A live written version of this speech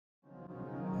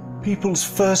People's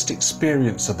first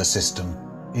experience of the system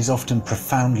is often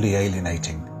profoundly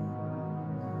alienating.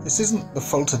 This isn't the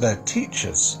fault of their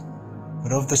teachers,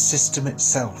 but of the system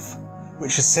itself,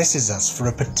 which assesses us for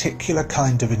a particular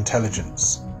kind of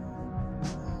intelligence.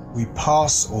 We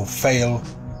pass or fail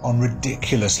on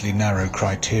ridiculously narrow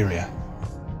criteria.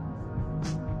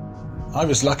 I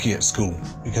was lucky at school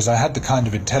because I had the kind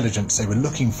of intelligence they were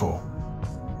looking for: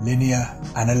 linear,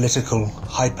 analytical,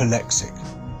 hyperlexic.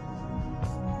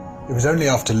 It was only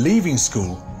after leaving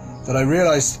school that I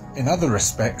realized, in other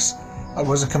respects, I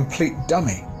was a complete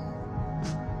dummy.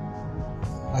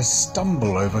 I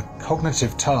stumble over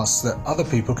cognitive tasks that other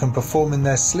people can perform in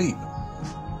their sleep.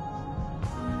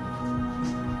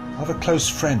 I have a close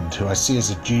friend who I see as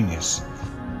a genius.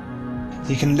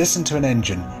 He can listen to an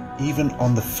engine, even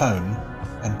on the phone,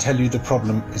 and tell you the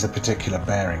problem is a particular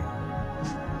bearing.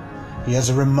 He has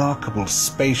a remarkable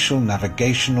spatial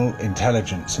navigational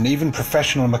intelligence, and even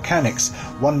professional mechanics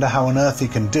wonder how on earth he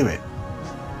can do it.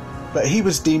 But he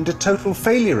was deemed a total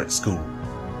failure at school.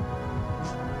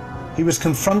 He was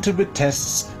confronted with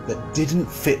tests that didn't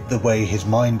fit the way his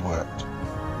mind worked.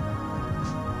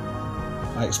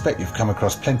 I expect you've come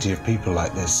across plenty of people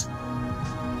like this.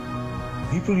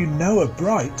 People you know are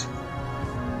bright,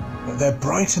 but they're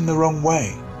bright in the wrong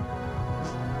way.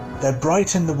 They're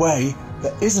bright in the way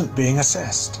that isn't being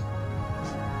assessed.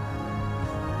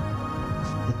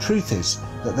 The truth is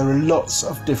that there are lots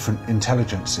of different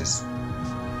intelligences,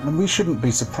 and we shouldn't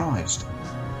be surprised.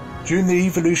 During the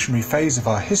evolutionary phase of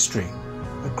our history,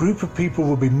 a group of people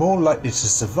will be more likely to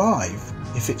survive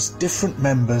if its different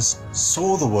members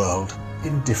saw the world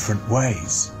in different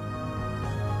ways.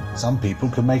 Some people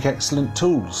could make excellent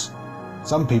tools.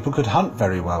 Some people could hunt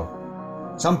very well.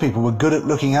 Some people were good at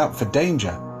looking out for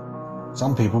danger.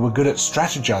 Some people were good at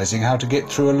strategizing how to get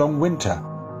through a long winter.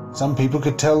 Some people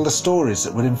could tell the stories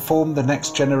that would inform the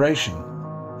next generation.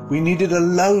 We needed a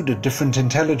load of different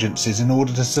intelligences in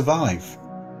order to survive.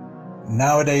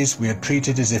 Nowadays, we are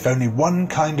treated as if only one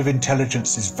kind of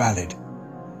intelligence is valid.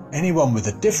 Anyone with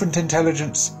a different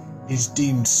intelligence is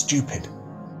deemed stupid.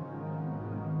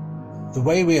 The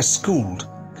way we are schooled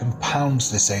compounds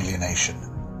this alienation.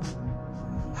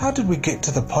 How did we get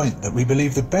to the point that we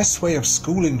believe the best way of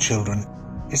schooling children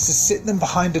is to sit them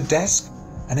behind a desk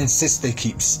and insist they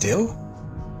keep still?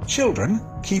 Children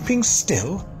keeping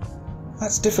still?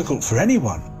 That's difficult for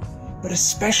anyone, but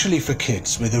especially for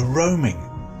kids with a roaming,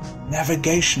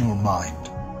 navigational mind.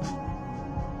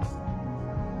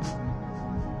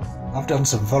 I've done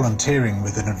some volunteering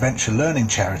with an adventure learning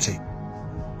charity,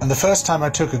 and the first time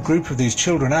I took a group of these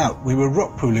children out, we were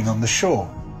rock pooling on the shore.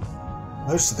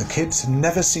 Most of the kids had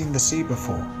never seen the sea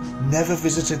before, never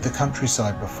visited the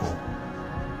countryside before.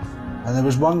 And there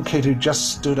was one kid who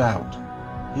just stood out.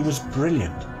 He was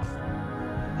brilliant.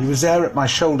 He was there at my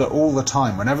shoulder all the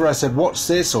time. Whenever I said, "What's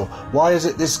this?" or "Why is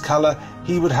it this colour?"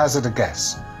 he would hazard a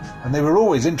guess. And they were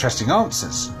always interesting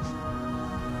answers.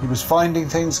 He was finding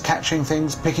things, catching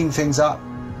things, picking things up.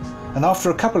 And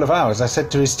after a couple of hours I said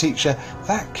to his teacher,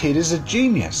 "That kid is a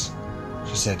genius."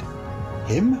 She said,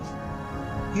 "Him?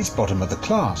 He's bottom of the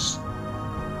class."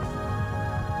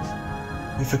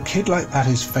 If a kid like that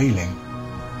is failing,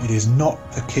 it is not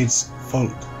the kid's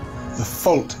fault. The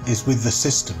fault is with the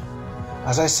system.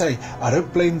 As I say, I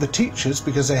don't blame the teachers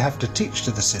because they have to teach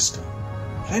to the system.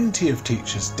 Plenty of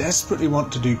teachers desperately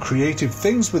want to do creative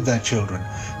things with their children,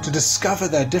 to discover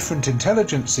their different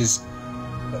intelligences,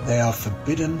 but they are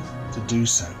forbidden to do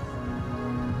so.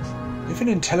 If an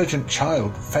intelligent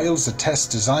child fails a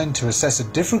test designed to assess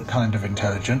a different kind of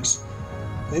intelligence,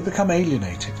 they become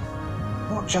alienated,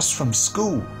 not just from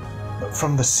school, but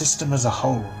from the system as a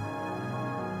whole.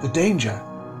 The danger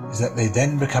is that they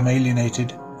then become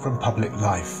alienated from public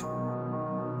life,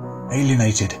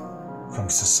 alienated from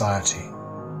society,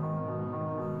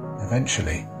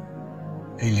 eventually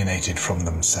alienated from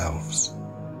themselves.